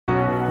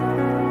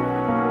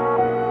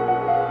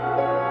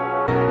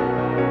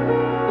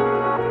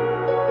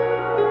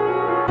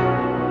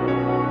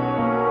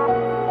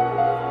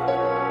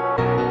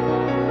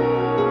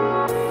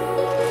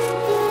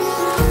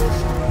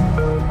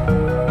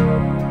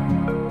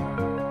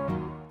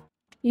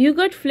You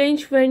got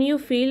flinched when you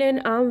feel an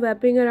arm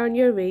wrapping around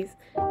your waist.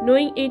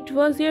 Knowing it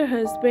was your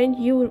husband,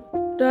 you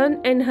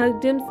turned and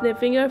hugged him,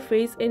 sniffing your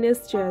face in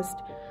his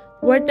chest.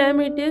 What time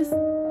it is?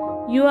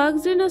 You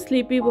asked in a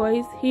sleepy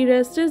voice. He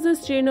rested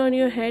his chin on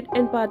your head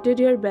and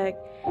patted your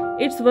back.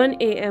 It's 1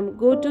 a.m.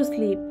 Go to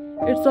sleep.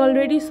 It's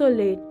already so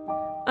late.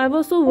 I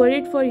was so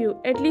worried for you.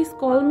 At least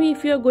call me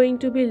if you're going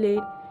to be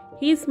late.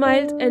 He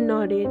smiled and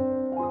nodded.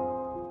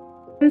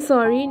 I'm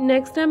sorry.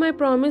 Next time I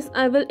promise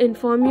I will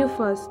inform you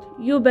first.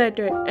 You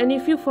better. And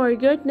if you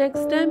forget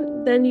next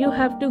time, then you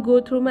have to go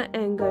through my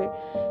anger.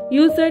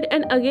 You said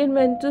and again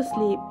went to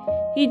sleep.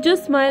 He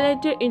just smiled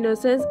at your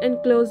innocence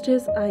and closed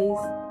his eyes.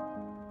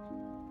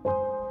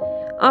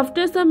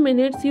 After some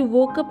minutes, you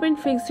woke up and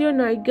fixed your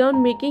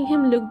nightgown, making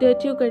him look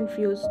at you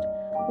confused.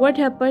 What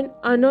happened?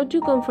 Are not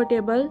you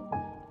comfortable?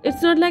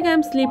 It's not like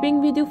I'm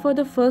sleeping with you for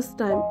the first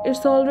time.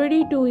 It's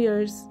already 2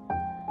 years.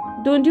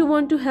 Don't you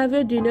want to have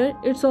your dinner?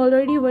 It's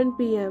already 1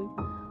 p.m.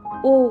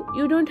 Oh,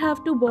 you don't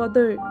have to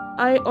bother.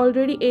 I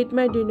already ate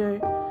my dinner.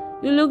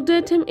 You looked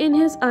at him in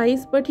his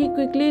eyes, but he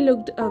quickly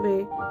looked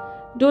away.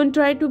 Don't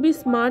try to be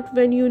smart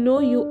when you know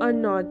you are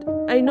not.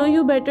 I know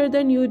you better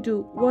than you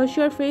do. Wash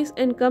your face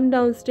and come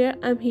downstairs.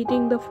 I'm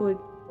heating the food.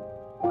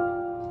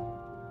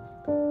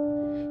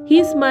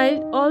 He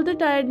smiled. All the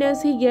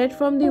tiredness he gets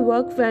from the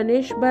work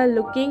vanished by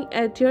looking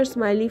at your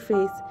smiley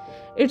face.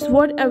 It's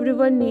what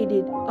everyone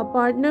needed. A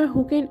partner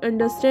who can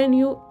understand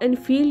you and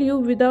feel you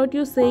without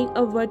you saying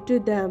a word to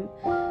them.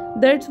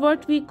 That's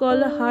what we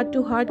call a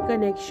heart-to-heart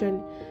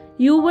connection.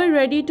 You were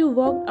ready to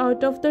walk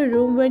out of the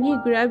room when he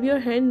grabbed your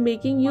hand,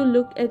 making you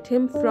look at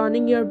him,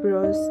 frowning your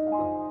brows.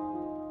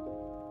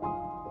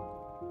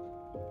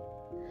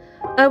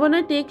 I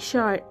wanna take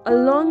shower, a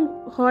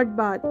long hot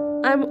bath.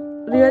 I'm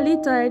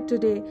really tired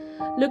today.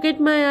 Look at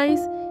my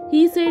eyes,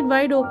 he said,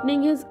 wide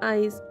opening his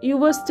eyes. You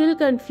were still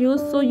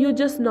confused, so you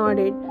just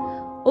nodded.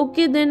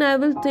 Okay, then I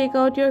will take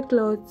out your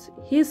clothes.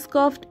 He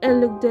scoffed and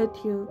looked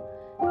at you.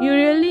 You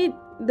really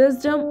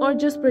this dumb or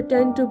just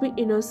pretend to be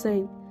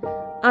innocent?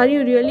 Are you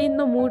really in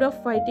the mood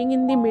of fighting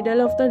in the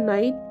middle of the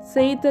night?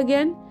 Say it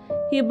again.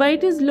 He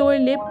bit his lower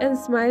lip and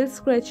smiled,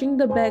 scratching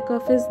the back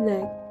of his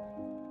neck.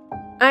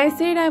 I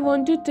said I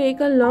want to take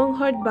a long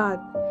hot bath.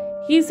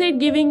 He said,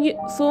 giving you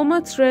so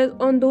much stress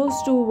on those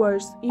 2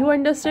 words. You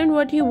understand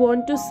what he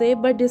wanted to say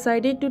but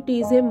decided to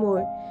tease him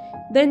more.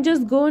 Then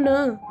just go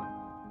na.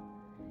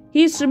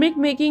 He shrieked,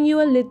 making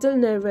you a little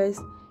nervous.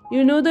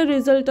 You know the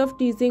result of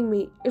teasing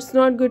me. It's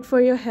not good for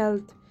your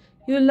health.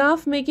 You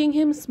laughed, making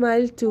him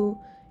smile too.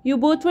 You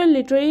both were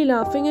literally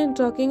laughing and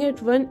talking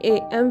at 1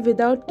 a.m.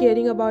 without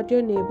caring about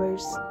your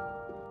neighbors.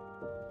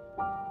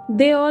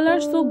 They all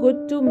are so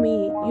good to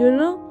me, you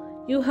know?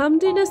 You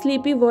hummed in a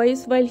sleepy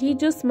voice while he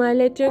just smiled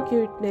at your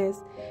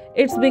cuteness.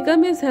 It's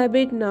become his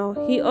habit now.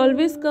 He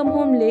always come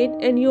home late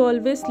and you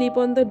always sleep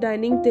on the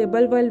dining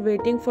table while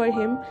waiting for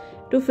him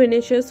to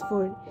finish his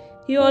food.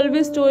 He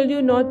always told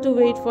you not to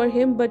wait for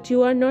him, but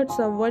you are not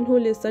someone who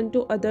listens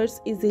to others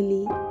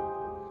easily.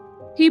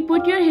 He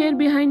put your hair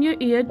behind your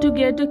ear to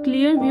get a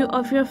clear view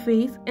of your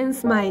face and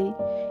smiled.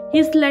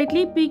 He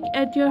slightly peeked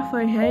at your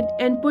forehead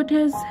and put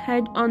his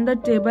head on the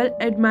table,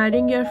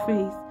 admiring your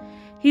face.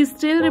 He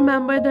still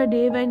remembered the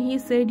day when he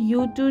said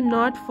you to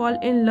not fall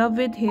in love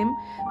with him,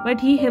 but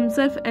he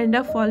himself ended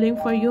up falling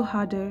for you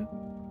harder.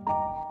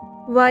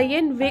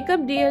 Ryan, wake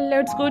up dear,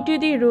 let's go to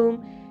the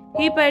room.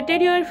 He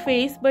patted your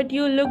face, but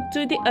you looked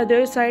to the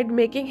other side,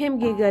 making him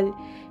giggle.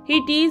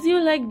 He teased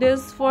you like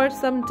this for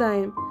some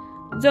time.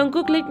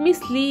 Jungkook, let me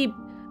sleep.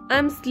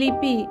 I'm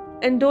sleepy.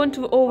 And don't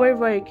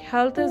overwork.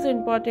 Health is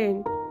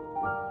important.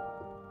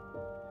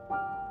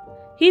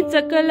 He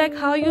chuckled like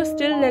how you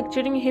still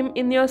lecturing him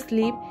in your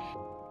sleep.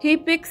 He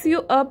picks you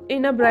up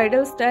in a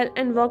bridal style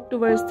and walked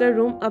towards the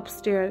room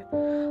upstairs.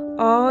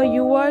 Oh,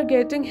 you are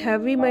getting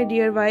heavy, my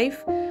dear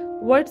wife.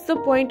 What's the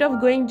point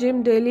of going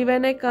gym daily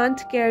when I can't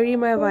carry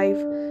my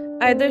wife?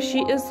 Either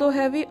she is so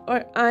heavy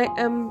or I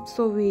am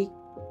so weak.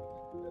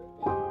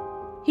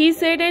 He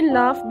said and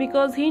laughed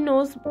because he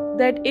knows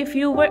that if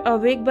you were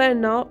awake by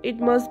now,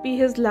 it must be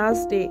his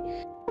last day.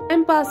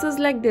 Time passes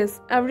like this.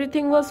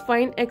 Everything was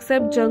fine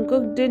except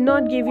Jungkook did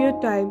not give you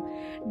time.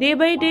 Day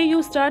by day,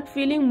 you start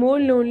feeling more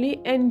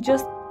lonely and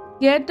just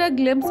get a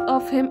glimpse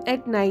of him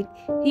at night.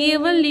 He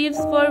even leaves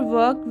for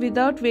work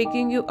without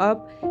waking you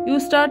up. You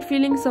start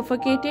feeling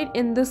suffocated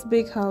in this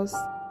big house.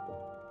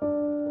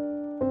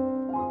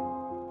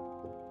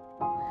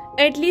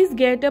 At least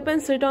get up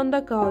and sit on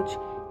the couch.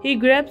 He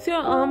grabs your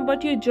arm,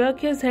 but you jerk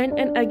his hand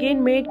and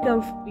again made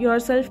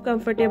yourself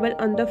comfortable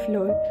on the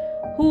floor.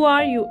 Who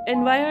are you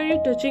and why are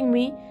you touching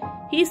me?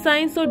 He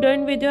signs, so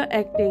done with your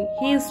acting.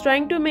 He is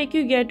trying to make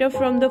you get up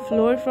from the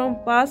floor from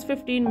past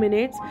 15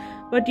 minutes,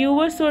 but you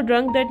were so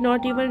drunk that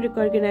not even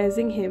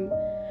recognizing him.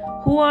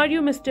 Who are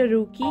you, Mr.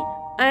 Rookie?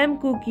 I am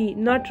Cookie,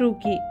 not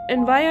Rookie.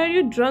 And why are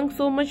you drunk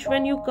so much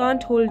when you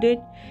can't hold it?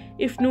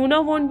 If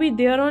Nuna won't be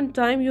there on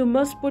time, you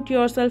must put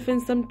yourself in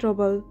some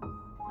trouble.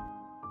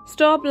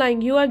 Stop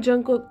lying, you are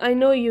Jungkook, I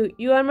know you.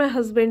 You are my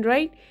husband,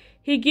 right?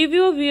 He gives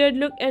you a weird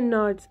look and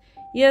nods.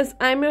 Yes,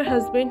 I'm your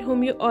husband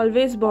whom you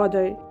always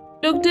bother.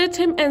 Looked at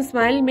him and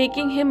smiled,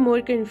 making him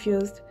more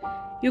confused.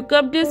 You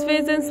cupped his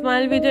face and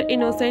smiled with your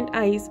innocent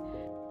eyes.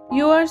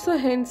 You are so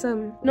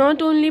handsome,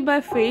 not only by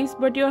face,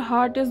 but your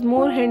heart is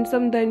more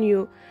handsome than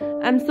you.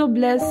 I'm so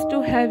blessed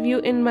to have you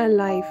in my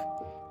life.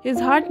 His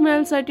heart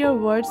melts at your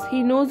words.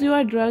 He knows you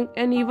are drunk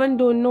and even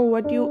don't know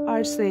what you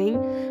are saying,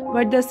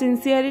 but the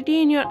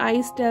sincerity in your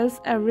eyes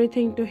tells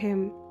everything to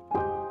him.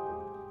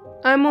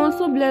 I'm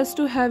also blessed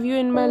to have you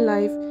in my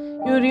life.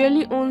 You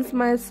really owns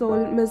my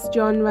soul, Miss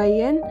John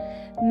Ryan.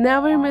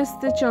 Never miss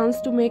the chance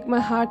to make my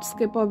heart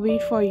skip a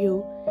beat for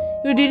you.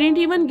 You didn't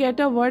even get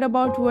a word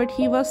about what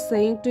he was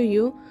saying to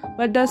you,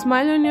 but the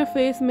smile on your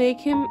face made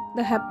him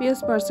the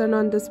happiest person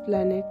on this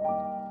planet.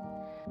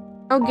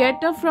 Now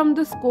get up from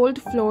this cold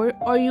floor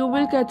or you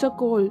will catch a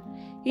cold,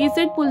 he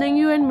said, pulling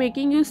you and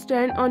making you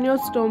stand on your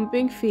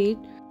stomping feet.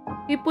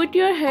 He put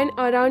your hand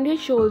around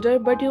his shoulder,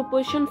 but you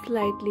pushed him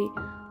slightly.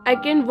 I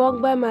can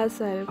walk by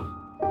myself.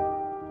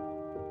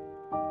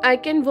 I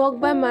can walk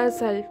by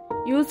myself,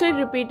 you said,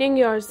 repeating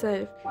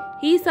yourself.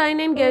 He signed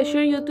and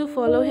gestured you to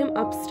follow him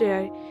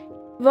upstairs.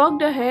 He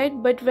walked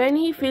ahead, but when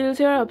he feels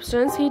your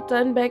absence, he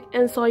turned back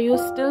and saw you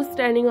still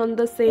standing on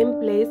the same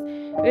place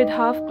with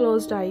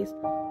half-closed eyes.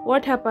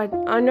 What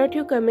happened? Are not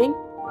you coming?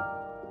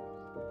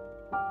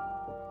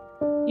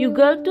 You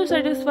gulped to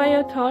satisfy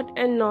your thought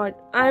and nod.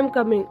 I am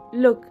coming.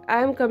 Look,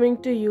 I am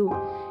coming to you.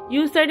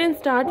 You said and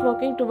start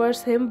walking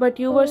towards him, but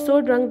you were so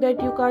drunk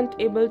that you can't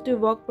able to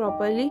walk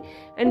properly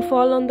and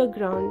fall on the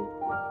ground.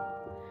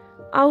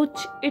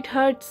 Ouch, it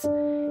hurts,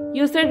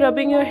 you said,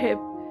 rubbing your hip.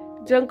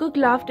 Jungkook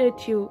laughed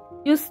at you.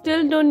 You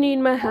still don't need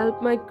my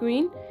help, my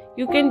queen.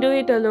 You can do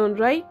it alone,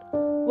 right?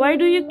 Why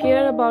do you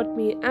care about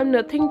me? I'm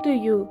nothing to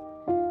you.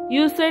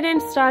 You said and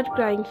start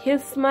crying.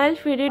 His smile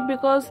faded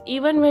because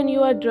even when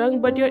you are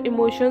drunk but your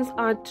emotions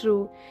are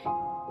true.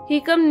 He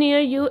come near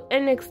you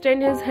and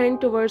extend his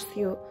hand towards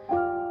you.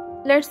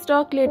 Let's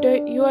talk later.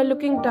 You are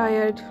looking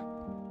tired.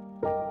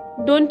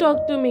 Don't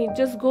talk to me.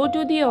 Just go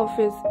to the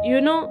office.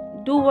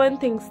 Do one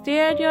thing. Stay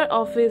at your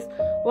office.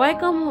 Why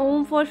come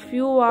home for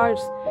few hours?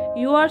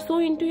 You are so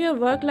into your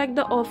work like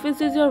the office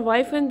is your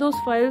wife and those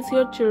files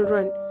your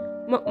children.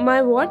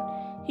 My what?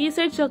 He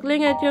said,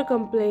 chuckling at your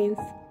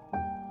complaints.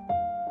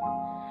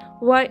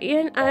 Why,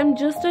 Ian, I am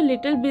just a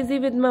little busy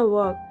with my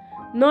work.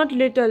 Not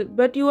little,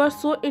 but you are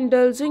so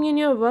indulging in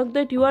your work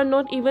that you are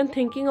not even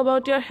thinking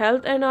about your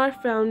health and our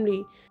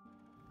family.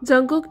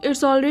 Jungkook,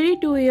 it's already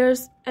 2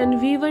 years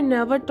and we were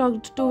never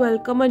taught to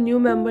welcome a new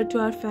member to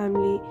our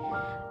family.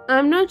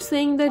 I'm not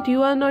saying that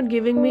you are not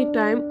giving me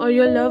time or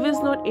your love is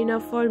not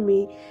enough for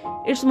me.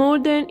 It's more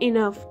than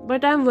enough,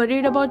 but I'm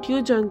worried about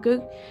you,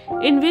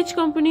 Jungkook. In which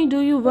company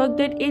do you work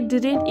that it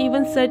didn't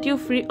even set you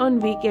free on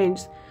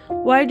weekends?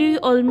 Why do you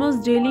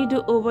almost daily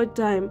do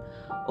overtime?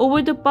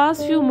 Over the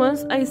past few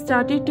months, I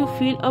started to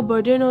feel a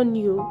burden on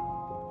you.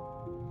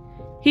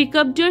 He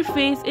cupped your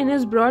face in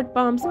his broad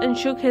palms and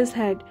shook his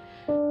head.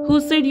 Who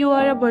said you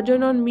are a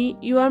burden on me?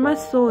 You are my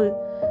soul.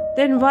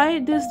 Then why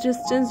this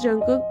distance,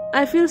 Jungkook?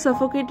 I feel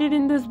suffocated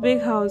in this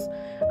big house.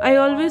 I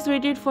always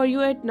waited for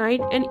you at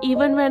night, and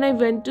even when I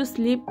went to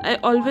sleep, I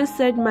always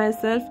said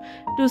myself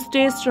to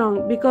stay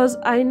strong because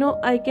I know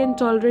I can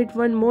tolerate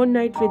one more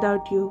night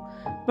without you.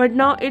 But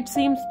now it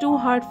seems too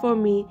hard for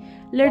me.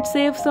 Let's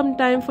save some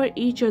time for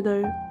each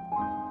other.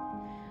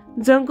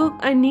 Jungkook,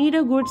 I need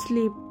a good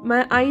sleep.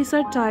 My eyes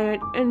are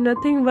tired and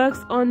nothing works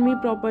on me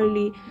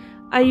properly.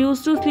 I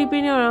used to sleep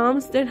in your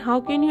arms, then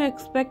how can you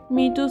expect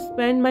me to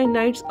spend my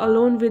nights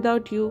alone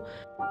without you?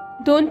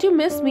 Don't you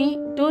miss me?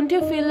 Don't you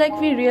feel like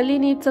we really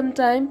need some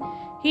time?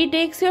 He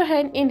takes your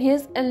hand in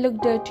his and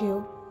looked at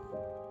you.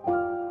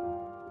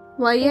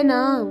 Why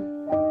now?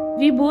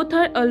 We both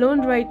are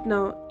alone right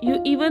now. You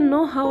even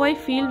know how I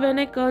feel when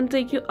I can't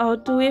take you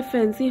out to a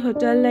fancy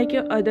hotel like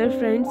your other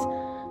friends.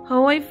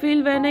 How I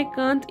feel when I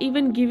can't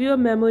even give you a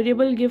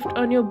memorable gift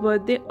on your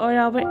birthday or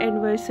our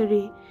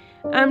anniversary.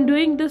 I'm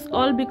doing this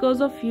all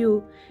because of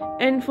you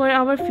and for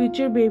our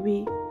future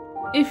baby.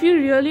 If you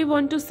really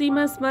want to see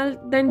my smile,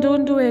 then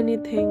don't do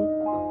anything.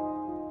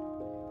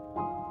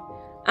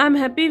 I'm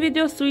happy with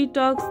your sweet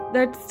talks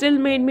that still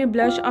made me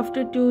blush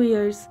after 2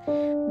 years.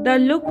 The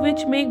look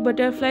which make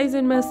butterflies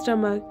in my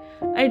stomach.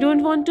 I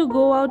don't want to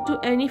go out to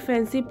any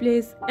fancy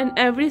place, and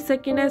every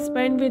second I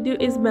spend with you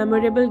is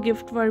memorable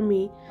gift for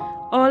me.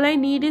 All I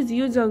need is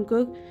you,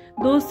 Jungkook.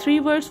 Those 3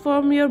 words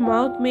from your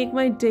mouth make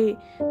my day.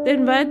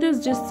 Then why this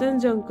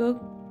distance, Jungkook?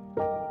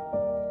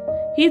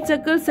 He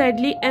chuckled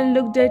sadly and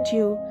looked at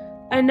you.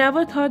 I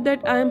never thought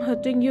that I am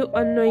hurting you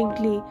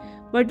unknowingly.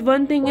 But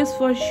one thing is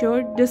for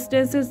sure,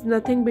 distance is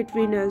nothing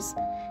between us.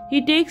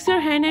 He takes your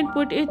hand and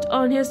put it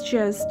on his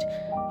chest.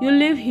 You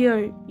live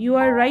here. You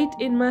are right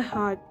in my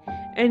heart.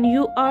 And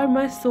you are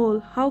my soul.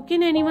 How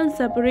can anyone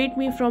separate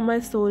me from my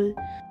soul?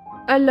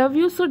 I love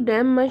you so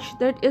damn much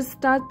that it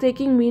starts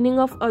taking meaning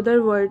of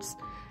other words.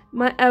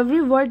 My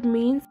every word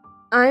means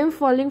I am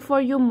falling for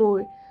you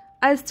more.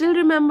 I still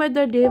remember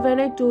the day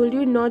when I told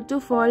you not to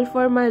fall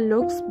for my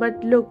looks,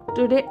 but look,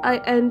 today I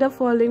end up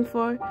falling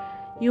for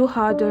you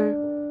harder.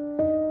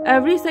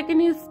 Every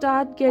second he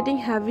started getting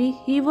heavy.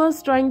 He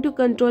was trying to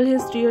control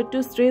his tears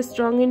to stay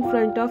strong in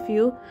front of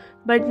you,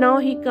 but now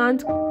he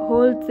can't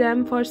hold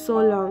them for so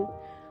long.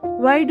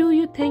 Why do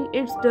you think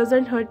it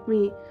doesn't hurt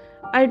me?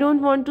 I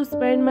don't want to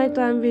spend my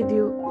time with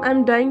you.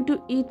 I'm dying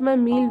to eat my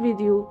meal with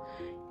you,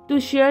 to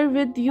share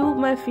with you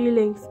my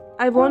feelings.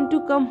 I want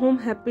to come home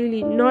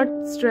happily, not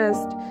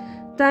stressed.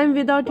 Time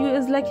without you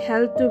is like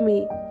hell to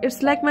me.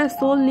 It's like my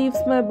soul leaves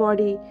my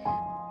body.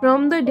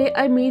 From the day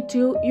I meet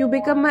you, you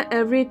become my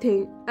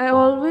everything. I'm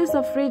always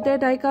afraid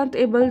that I can't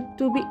able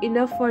to be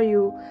enough for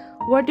you.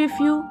 What if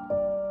you?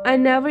 I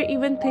never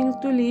even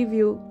think to leave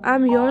you.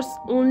 I'm yours,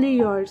 only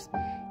yours.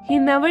 He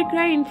never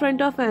cried in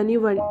front of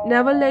anyone,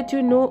 never let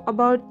you know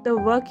about the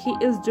work he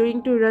is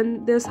doing to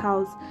run this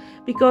house,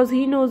 because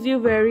he knows you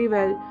very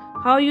well,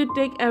 how you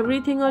take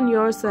everything on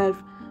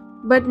yourself.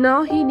 But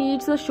now he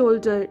needs a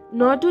shoulder,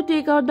 not to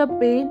take out the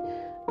pain,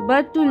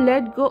 but to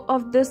let go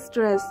of this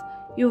stress.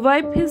 You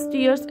wipe his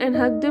tears and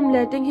hug them,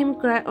 letting him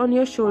cry on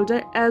your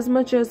shoulder as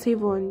much as he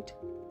wants.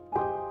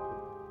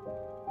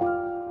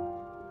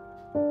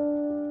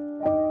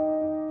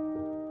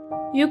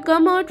 You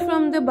come out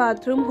from the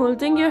bathroom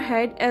holding your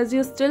head as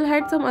you still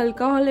had some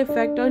alcohol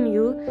effect on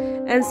you,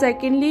 and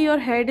secondly your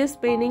head is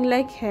paining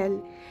like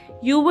hell.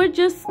 You were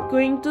just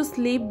going to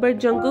sleep, but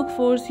Jungkook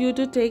forced you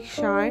to take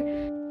shower.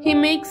 He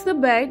makes the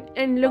bed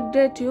and looked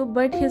at you,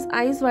 but his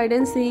eyes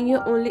widened seeing you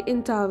only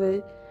in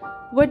towel.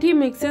 What he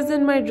mixes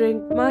in my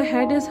drink, my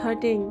head is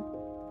hurting.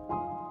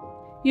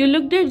 You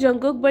looked at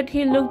Jungkook, but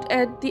he looked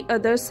at the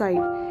other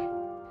side.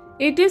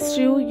 It is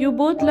true, you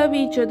both love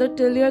each other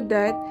till your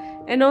death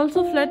and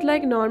also flirt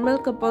like normal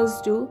couples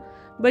do,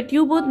 but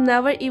you both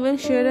never even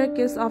share a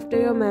kiss after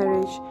your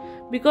marriage.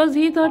 Because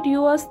he thought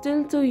you are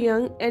still too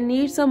young and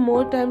need some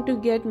more time to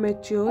get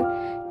mature,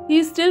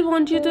 he still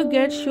wants you to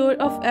get sure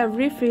of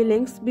every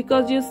feelings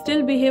because you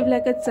still behave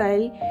like a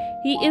child.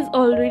 He is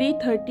already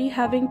 30,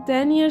 having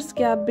 10 years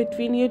gap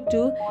between you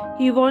two.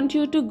 He wants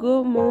you to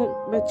go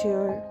more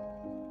mature.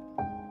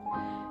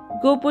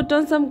 Go put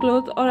on some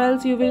clothes or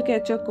else you will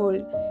catch a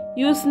cold.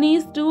 You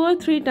sneezed 2 or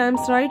 3 times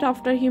right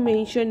after he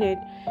mentioned it.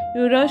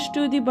 You rushed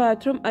to the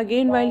bathroom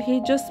again while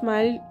he just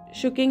smiled,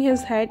 shaking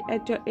his head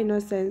at your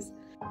innocence.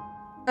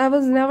 I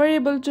was never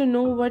able to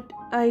know what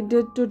I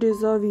did to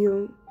deserve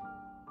you.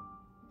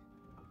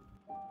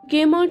 You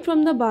came out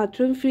from the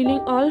bathroom feeling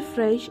all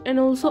fresh and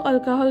also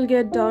alcohol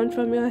get down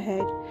from your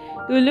head.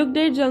 You looked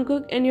at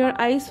Jungkook and your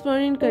eyes were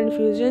in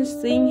confusion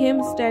seeing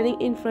him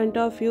standing in front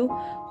of you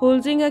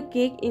holding a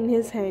cake in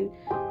his hand.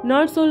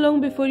 Not so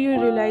long before you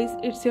realize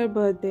it's your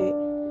birthday.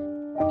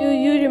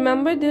 You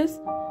remember this?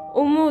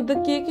 Omo, the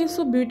cake is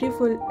so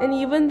beautiful and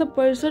even the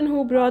person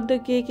who brought the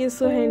cake is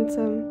so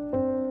handsome.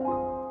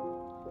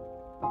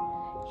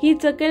 He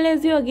chuckled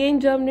as you again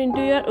jumped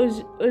into your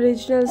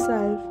original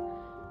self.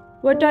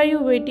 What are you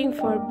waiting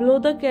for? Blow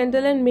the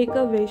candle and make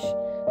a wish.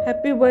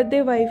 Happy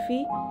birthday,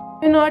 wifey.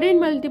 You nodded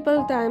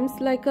multiple times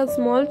like a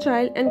small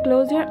child and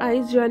closed your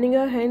eyes, joining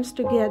your hands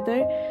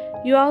together.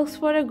 You asked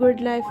for a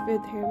good life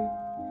with him.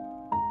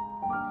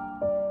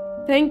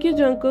 Thank you,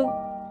 Jungkook.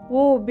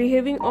 Whoa,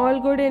 behaving all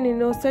good and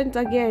innocent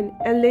again.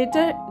 And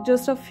later,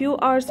 just a few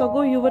hours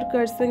ago, you were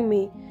cursing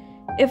me.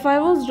 If I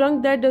was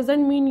drunk, that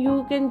doesn't mean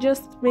you can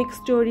just make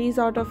stories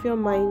out of your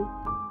mind.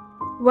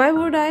 Why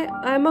would I?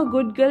 I'm a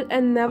good girl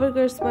and never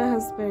curse my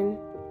husband.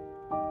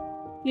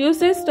 You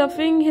say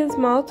stuffing his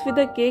mouth with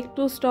a cake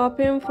to stop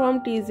him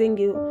from teasing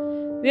you.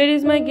 Where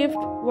is my gift?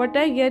 What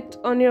I get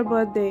on your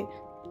birthday?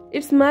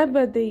 It's my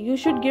birthday. You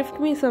should gift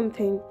me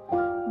something.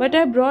 But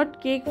I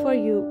brought cake for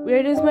you.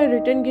 Where is my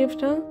return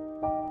gift, huh?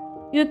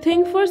 You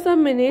think for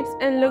some minutes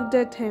and looked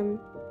at him.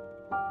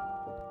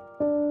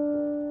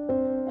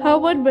 How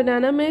about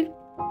banana milk?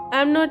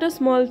 I'm not a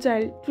small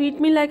child. Treat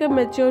me like a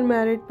mature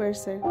married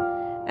person.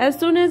 As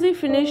soon as he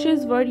finished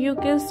his word, you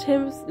kissed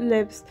his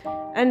lips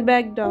and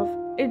backed off.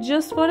 It's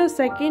just for a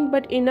second,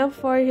 but enough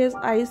for his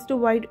eyes to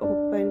wide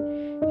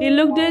open. He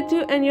looked at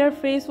you and your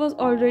face was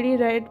already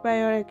red by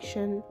your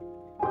action.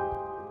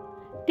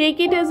 Take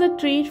it as a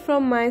treat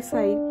from my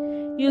side.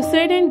 You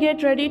said and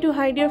get ready to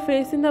hide your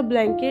face in the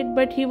blanket,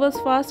 but he was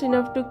fast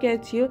enough to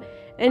catch you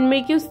and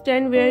make you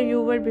stand where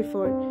you were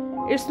before.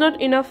 It's not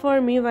enough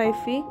for me,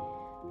 wifey.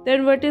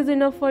 Then what is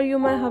enough for you,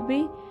 my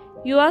hubby?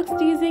 You asked,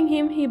 teasing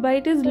him. He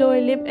bit his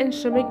lower lip and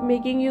stomach,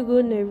 making you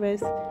go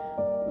nervous.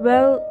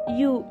 Well,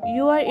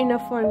 you are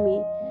enough for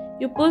me.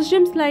 You pushed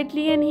him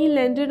slightly and he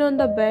landed on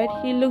the bed.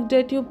 He looked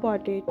at you,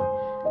 potted.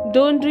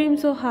 Don't dream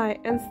so high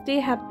and stay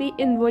happy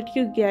in what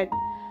you get.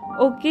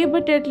 Okay,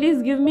 but at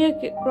least give me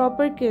a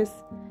proper kiss.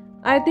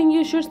 I think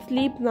you should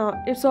sleep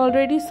now. It's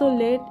already so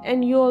late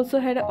and you also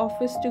had an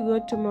office to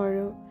go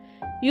tomorrow.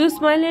 You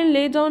smile and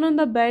lay down on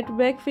the bed,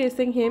 back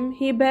facing him.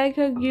 He back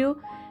hugged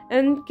you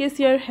and kissed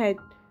your head.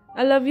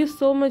 I love you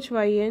so much,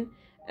 Ryan,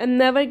 and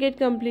never get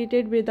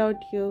completed without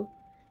you.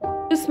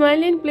 You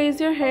smile and place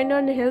your hand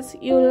on his.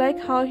 You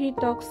like how he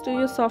talks to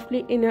you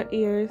softly in your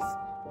ears.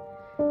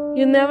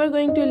 You're never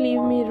going to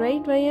leave me,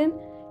 right, Ryan?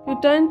 You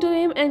turned to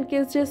him and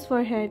kissed his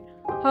forehead.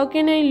 How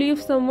can I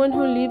leave someone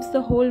who leaves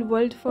the whole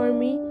world for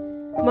me?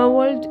 My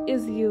world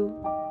is you.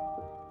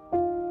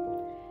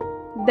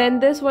 Then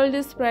this world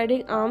is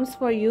spreading arms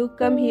for you.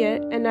 Come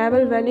here and I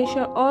will vanish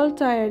your all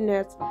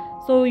tiredness,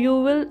 so you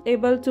will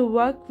able to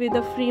work with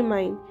a free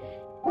mind.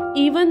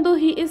 Even though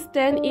he is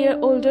 10 years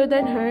older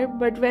than her,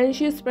 but when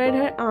she spread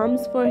her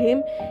arms for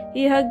him,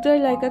 he hugged her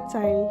like a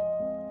child.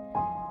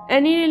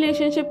 Any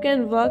relationship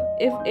can work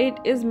if it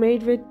is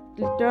made with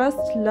trust,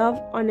 love,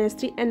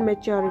 honesty and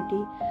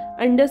maturity.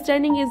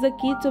 Understanding is the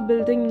key to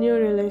building new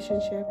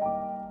relationship.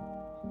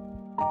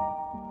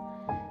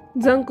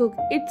 Jungkook,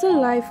 it's a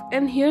life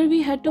and here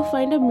we had to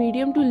find a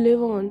medium to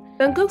live on.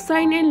 Jungkook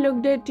sighed and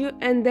looked at you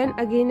and then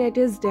again at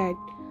his dad.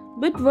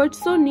 But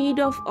what's so need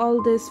of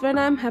all this when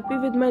I'm happy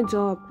with my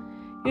job?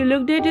 You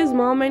looked at his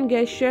mom and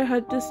gestured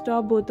her to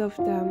stop both of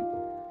them.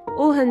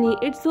 Oh honey,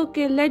 it's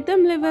okay, let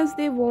them live as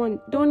they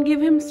want. Don't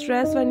give him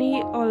stress when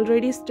he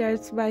already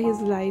stands by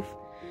his life.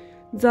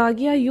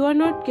 Zagia, you are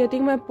not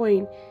getting my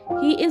point.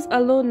 He is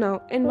alone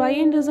now and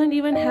YN doesn't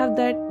even have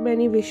that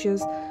many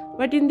wishes.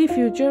 But in the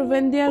future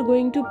when they are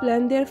going to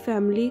plan their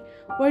family,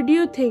 what do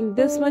you think?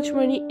 This much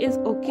money is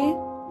okay?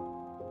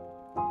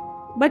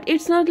 But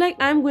it's not like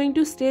I'm going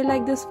to stay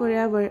like this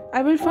forever.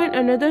 I will find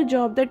another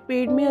job that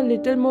paid me a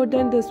little more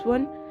than this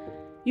one.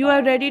 You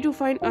are ready to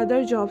find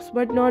other jobs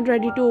but not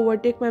ready to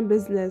overtake my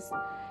business,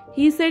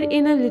 he said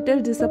in a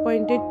little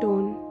disappointed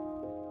tone.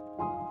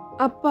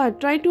 Appa,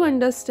 try to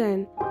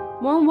understand.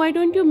 Mom, why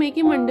don't you make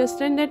him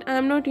understand that I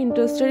am not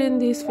interested in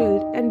this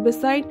field? And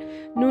besides,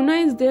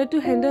 Nuna is there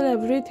to handle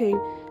everything.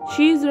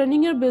 She is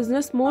running her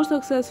business more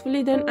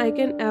successfully than I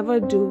can ever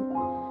do.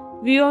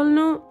 We all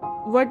know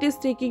what is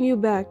taking you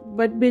back,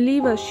 but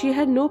believe us, she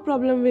had no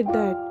problem with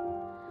that.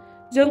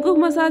 Jungkook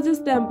massaged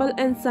his temple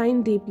and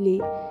sighed deeply.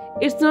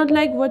 It's not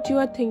like what you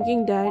are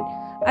thinking, Dad.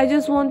 I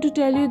just want to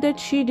tell you that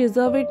she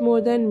deserves it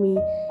more than me.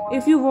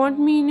 If you want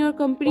me in your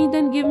company,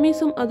 then give me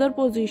some other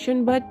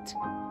position, but...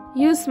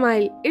 You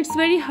smile. It's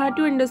very hard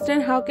to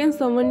understand how can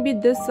someone be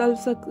this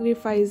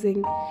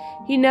self-sacrificing.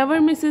 He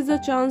never misses a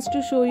chance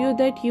to show you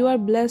that you are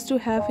blessed to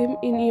have him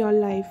in your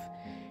life.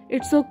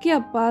 It's okay,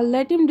 Appa.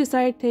 Let him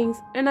decide things.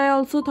 And I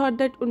also thought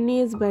that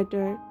Unni is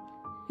better.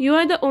 You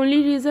are the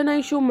only reason I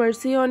show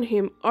mercy on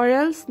him, or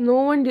else no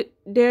one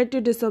dared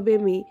to disobey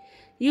me.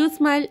 You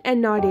smiled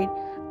and nodded.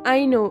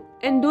 I know.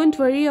 And don't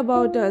worry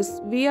about us.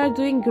 We are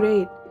doing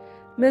great.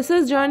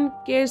 Mrs. John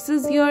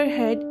kisses your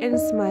head and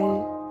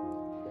smiles.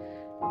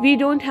 We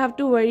don't have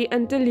to worry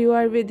until you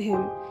are with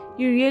him.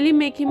 You really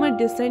make him a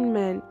decent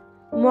man.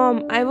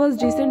 Mom, I was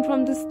decent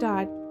from the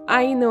start.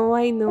 I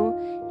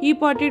know. He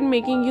potted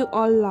making you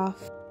all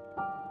laugh.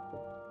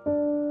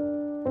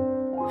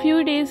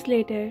 Few days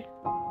later.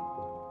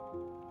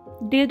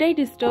 Did I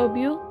disturb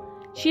you?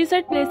 She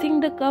said,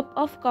 placing the cup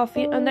of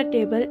coffee on the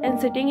table and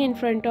sitting in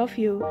front of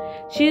you.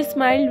 She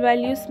smiled while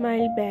you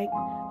smiled back.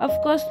 Of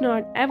course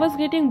not. I was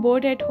getting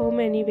bored at home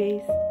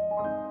anyways.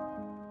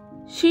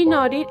 She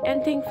nodded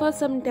and think for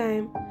some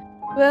time.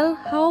 Well,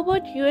 how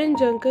about you and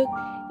Jungkook?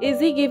 Is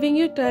he giving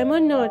you time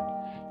or not?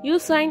 You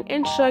sighed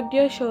and shrugged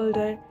your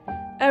shoulder.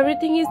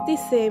 Everything is the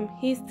same.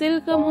 He still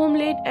come home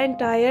late and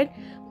tired,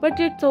 but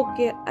it's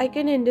okay. I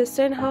can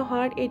understand how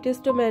hard it is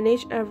to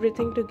manage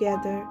everything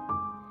together.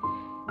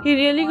 He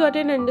really got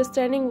an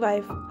understanding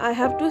wife. I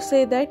have to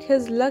say that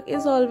his luck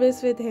is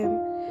always with him.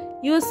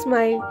 You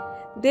smiled.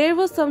 There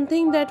was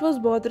something that was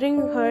bothering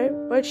her,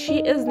 but she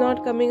is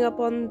not coming up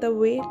on the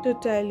way to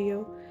tell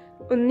you.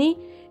 Unni,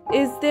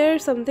 is there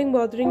something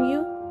bothering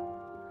you?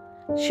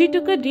 She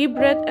took a deep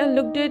breath and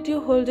looked at you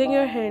holding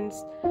your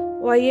hands.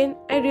 YN,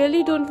 I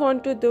really don't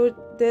want to do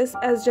this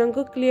as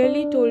Jungkook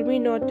clearly told me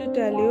not to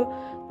tell you,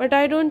 but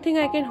I don't think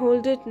I can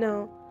hold it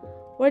now.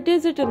 What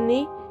is it,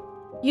 Unni?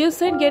 You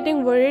said,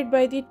 getting worried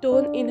by the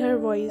tone in her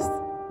voice.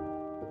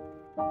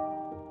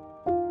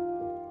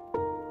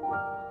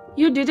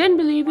 You didn't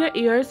believe your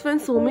ears when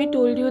Somi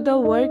told you the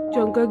work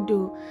Jungkook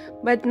do,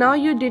 but now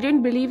you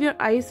didn't believe your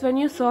eyes when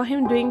you saw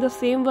him doing the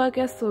same work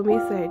as Somi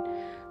said.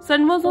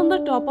 Sun was on the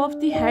top of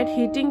the head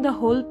heating the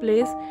whole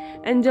place,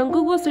 and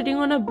Jungkook was sitting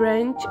on a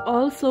bench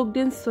all soaked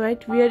in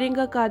sweat wearing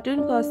a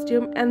cartoon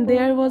costume, and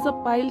there was a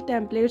pile of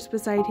templates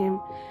beside him.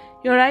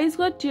 Your eyes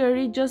got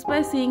teary just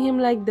by seeing him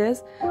like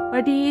this,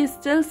 but he is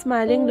still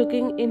smiling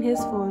looking in his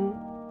phone.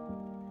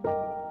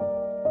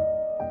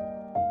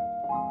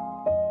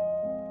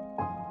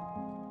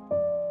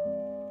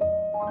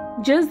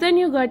 Just then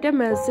you got a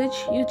message,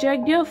 you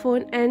checked your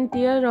phone and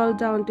tears rolled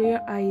down to your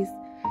eyes.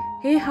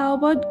 Hey, how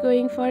about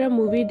going for a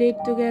movie date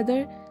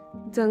together?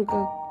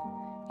 Jungkook.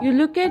 You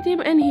look at him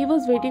and he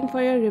was waiting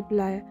for your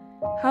reply.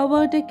 How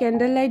about a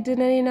candlelight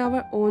dinner in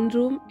our own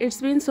room?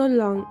 It's been so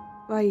long.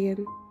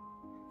 YN.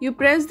 You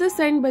pressed the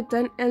send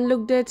button and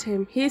looked at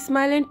him. He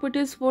smiled and put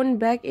his phone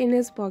back in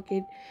his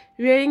pocket.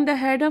 Wearing the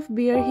head of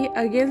beer, he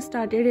again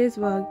started his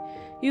work.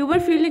 You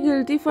were feeling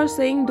guilty for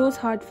saying those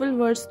hurtful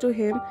words to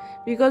him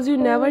because you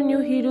never knew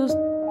he'd do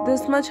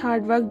this much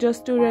hard work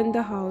just to run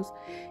the house.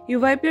 You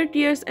wiped your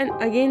tears and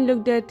again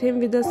looked at him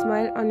with a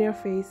smile on your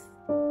face.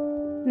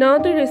 Now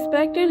the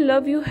respect and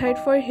love you had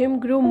for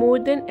him grew more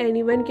than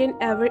anyone can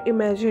ever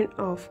imagine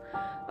of.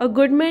 A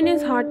good man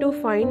is hard to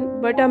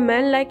find, but a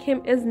man like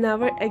him is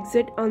never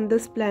exit on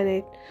this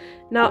planet.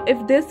 Now,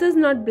 if this is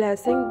not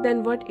blessing,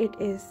 then what it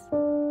is?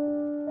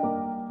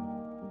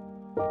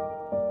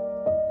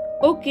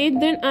 Okay,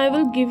 then I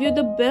will give you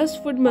the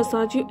best foot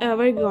massage you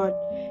ever got.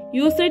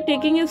 You said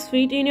taking his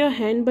feet in your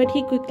hand, but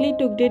he quickly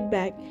took it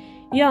back.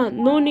 Yeah,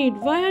 no need.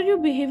 Why are you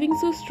behaving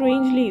so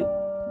strangely?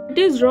 What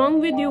is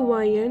wrong with you,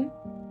 Ryan?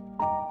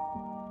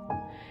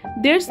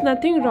 There's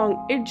nothing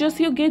wrong. It's just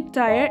you get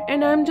tired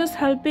and I'm just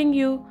helping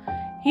you.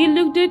 He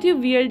looked at you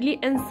weirdly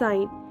and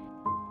sighed.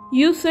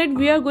 You said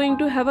we are going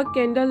to have a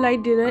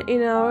candlelight dinner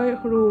in our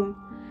room.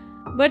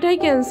 But I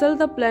cancelled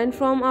the plan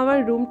from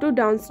our room to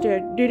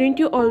downstairs. Didn't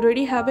you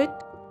already have it?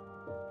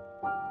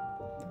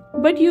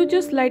 But you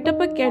just light up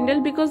a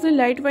candle because the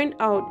light went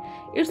out.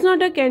 It's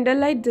not a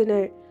candlelight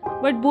dinner.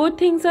 But both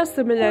things are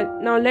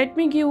similar. Now let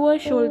me give you a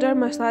shoulder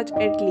massage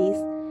at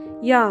least.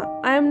 Yeah,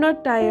 I am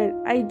not tired.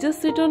 I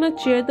just sit on a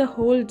chair the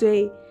whole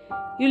day.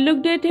 You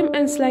looked at him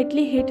and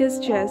slightly hit his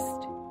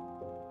chest.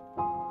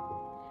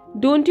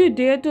 Don't you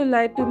dare to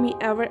lie to me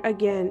ever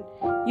again.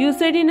 You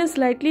said in a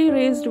slightly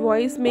raised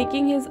voice,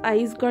 making his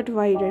eyes got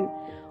widened.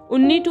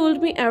 Unni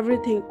told me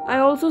everything. I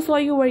also saw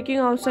you working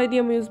outside the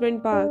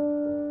amusement park.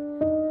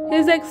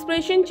 His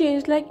expression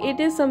changed like it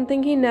is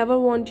something he never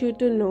wants you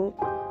to know.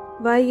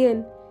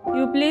 Ryan,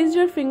 you placed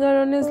your finger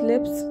on his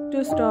lips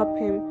to stop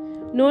him.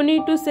 No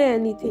need to say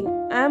anything.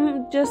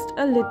 I'm just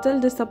a little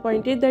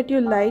disappointed that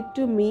you lied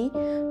to me,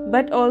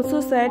 but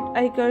also said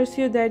I cursed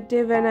you that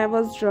day when I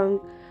was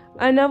drunk.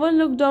 I never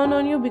looked down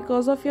on you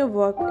because of your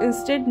work.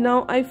 Instead,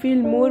 now I feel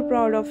more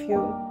proud of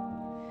you.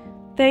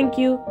 Thank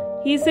you,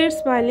 he said,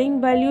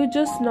 smiling while you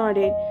just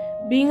nodded,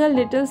 being a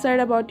little sad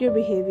about your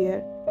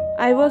behavior.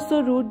 I was so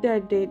rude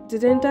that day,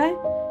 didn't I?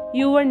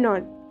 You were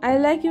not. I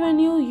like when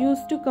you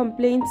used to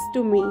complain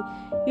to me.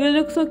 You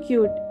look so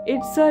cute.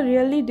 It's a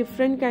really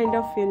different kind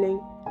of feeling.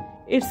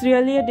 It's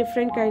really a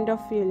different kind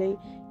of feeling.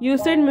 You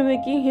said,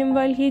 mimicking him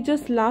while he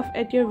just laughed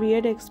at your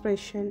weird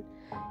expression.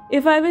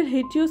 If I will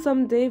hit you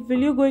someday,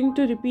 will you going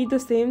to repeat the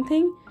same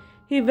thing?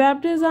 He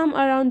wrapped his arm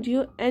around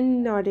you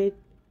and nodded.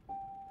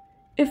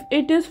 If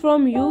it is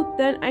from you,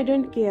 then I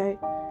don't care.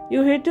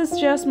 You hit his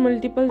chest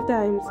multiple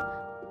times.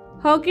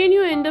 How can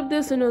you end up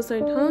this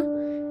innocent, huh?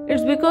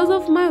 It's because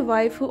of my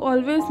wife who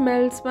always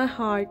melts my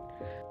heart.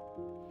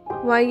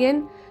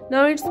 Ryan,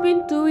 now it's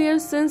been 2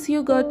 years since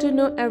you got to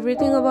know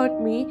everything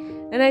about me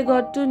and I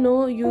got to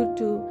know you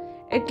too.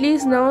 At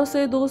least now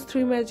say those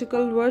 3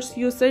 magical words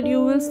you said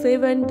you will say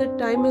when the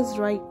time is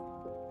right.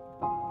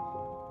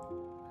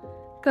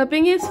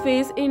 Cupping his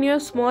face in your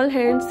small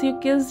hands, you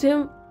kissed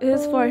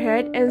his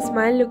forehead and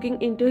smiled,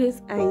 looking into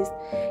his eyes.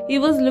 He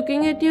was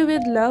looking at you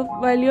with love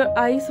while your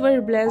eyes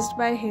were blessed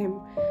by him.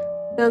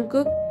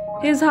 Jungkook,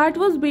 his heart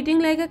was beating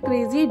like a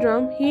crazy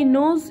drum. He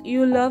knows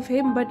you love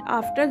him, but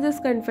after this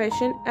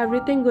confession,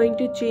 everything going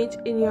to change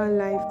in your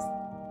lives.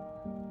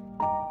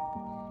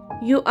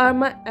 You are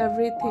my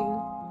everything.